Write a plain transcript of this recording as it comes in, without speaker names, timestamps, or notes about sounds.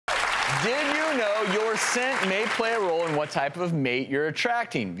Did you know your scent may play a role in what type of mate you're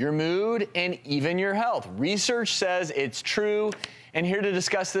attracting, your mood, and even your health? Research says it's true. And here to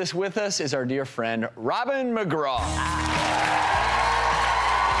discuss this with us is our dear friend, Robin McGraw.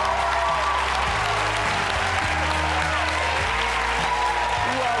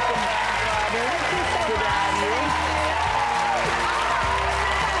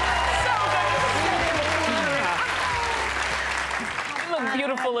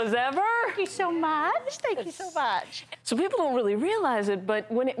 Beautiful as ever. Thank you so much. Thank you so much. So people don't really realize it,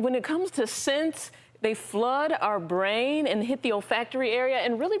 but when it comes to scents, they flood our brain and hit the olfactory area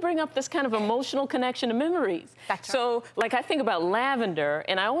and really bring up this kind of emotional connection to memories. That's right. So, like, I think about lavender,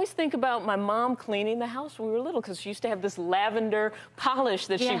 and I always think about my mom cleaning the house when we were little, because she used to have this lavender polish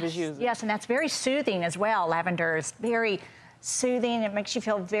that she was using. Yes, and that's very soothing as well. Lavender is very soothing. It makes you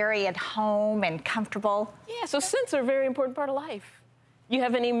feel very at home and comfortable. Yeah, so scents are a very important part of life. You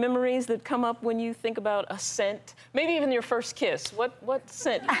have any memories that come up when you think about a scent? Maybe even your first kiss. What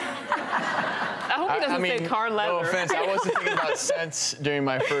scent? I hope he doesn't say car leather. No offense, I wasn't thinking about scents during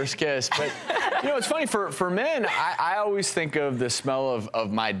my first kiss. But, you know, it's funny, for men, I always think of the smell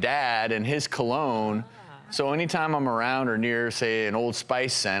of my dad and his cologne. So anytime I'm around or near, say, an Old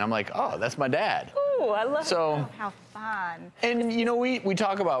Spice scent, I'm like, oh, that's my dad. Ooh, I love it. How fun. And, you know, we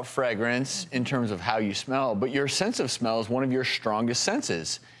talk about fragrance in terms of how you smell, but your sense of smell is one of your strongest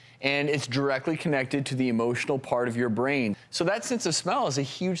senses. And it's directly connected to the emotional part of your brain. So that sense of smell is a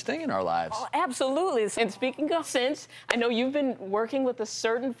huge thing in our lives. Oh, absolutely. And speaking of scents, I know you've been working with a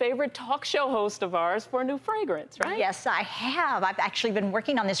certain favorite talk show host of ours for a new fragrance, right? Yes, I have. I've actually been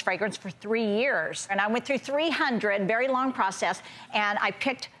working on this fragrance for 3 years. And I went through 300, very long process, and I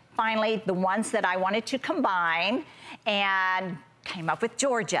picked finally the ones that I wanted to combine and came up with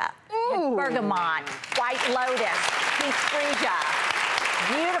Georgia, bergamot, white lotus, peach freesia.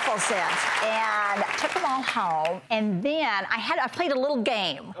 Beautiful scents, and took them all home. And then I played a little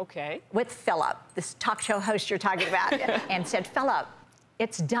game with Philip, this talk show host you're talking about, and said, Philip,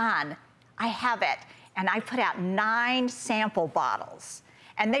 it's done. I have it. And I put out 9 sample bottles.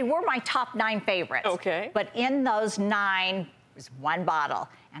 And they were my top 9 favorites. But in those 9 was 1 bottle.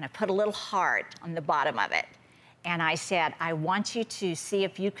 And I put a little heart on the bottom of it. And I said, I want you to see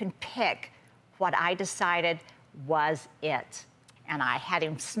if you can pick what I decided was it. And I had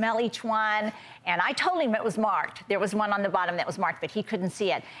him smell each one, and I told him it was marked. There was one on the bottom that was marked, but he couldn't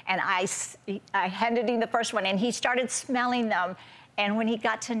see it. And I handed him the first one, and he started smelling them. And when he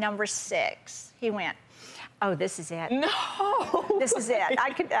got to number 6, he went, oh, this is it. No! This is it. I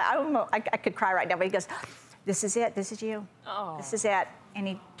could cry right now, but he goes, this is it. This is you. Oh. This is it. And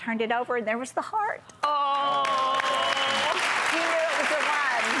he turned it over, and there was the heart. Oh! He knew it was the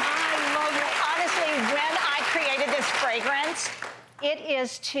one. I love it. Honestly, when I created this fragrance, it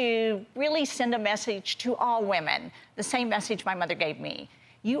is to really send a message to all women, the same message my mother gave me.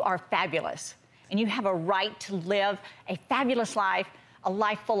 You are fabulous, and you have a right to live a fabulous life, a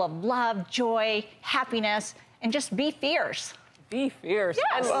life full of love, joy, happiness, and just be fierce. Be fierce.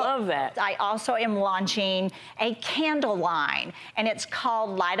 Yes. I love that. I also am launching a candle line, and it's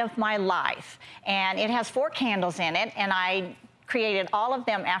called Light of My Life. And it has 4 candles in it, and I created all of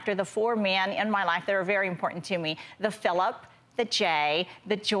them after the 4 men in my life that are very important to me. The Philip, the Jay,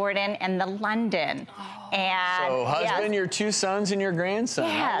 the Jordan, and the London. And so husband, your 2 sons, and your grandson.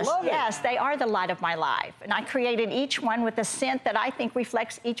 Yes, I love it. they are the light of my life. And I created each one with a scent that I think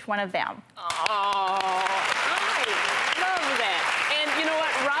reflects each one of them. Oh, I love that. And you know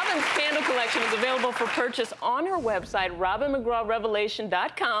what? Robin's candle collection is available for purchase on her website,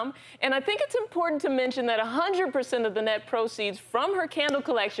 robinmcgrawrevelation.com. And I think it's important to mention that 100% of the net proceeds from her candle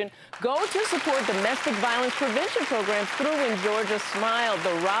collection go to support domestic violence prevention programs through When Georgia Smiled,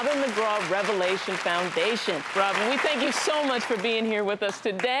 the Robin McGraw Revelation Foundation. Robin, we thank you so much for being here with us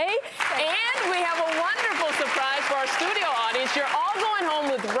today. And we have a wonderful surprise for our studio audience. You're all going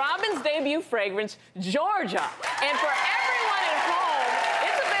home with Robin's debut fragrance, Georgia. And for everyone at home,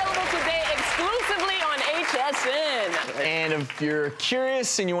 it's available today exclusively on HSN. And if you're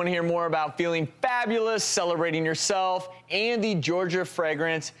curious and you want to hear more about feeling fabulous, celebrating yourself, and the Georgia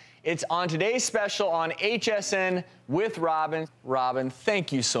fragrance, it's on today's special on HSN with Robin. Robin,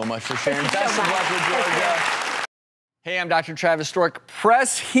 thank you so much for sharing. Best of luck with Georgia. Hey, I'm Dr. Travis Stork.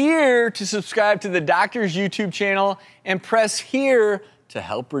 Press here to subscribe to the doctor's YouTube channel and press here to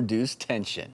help reduce tension.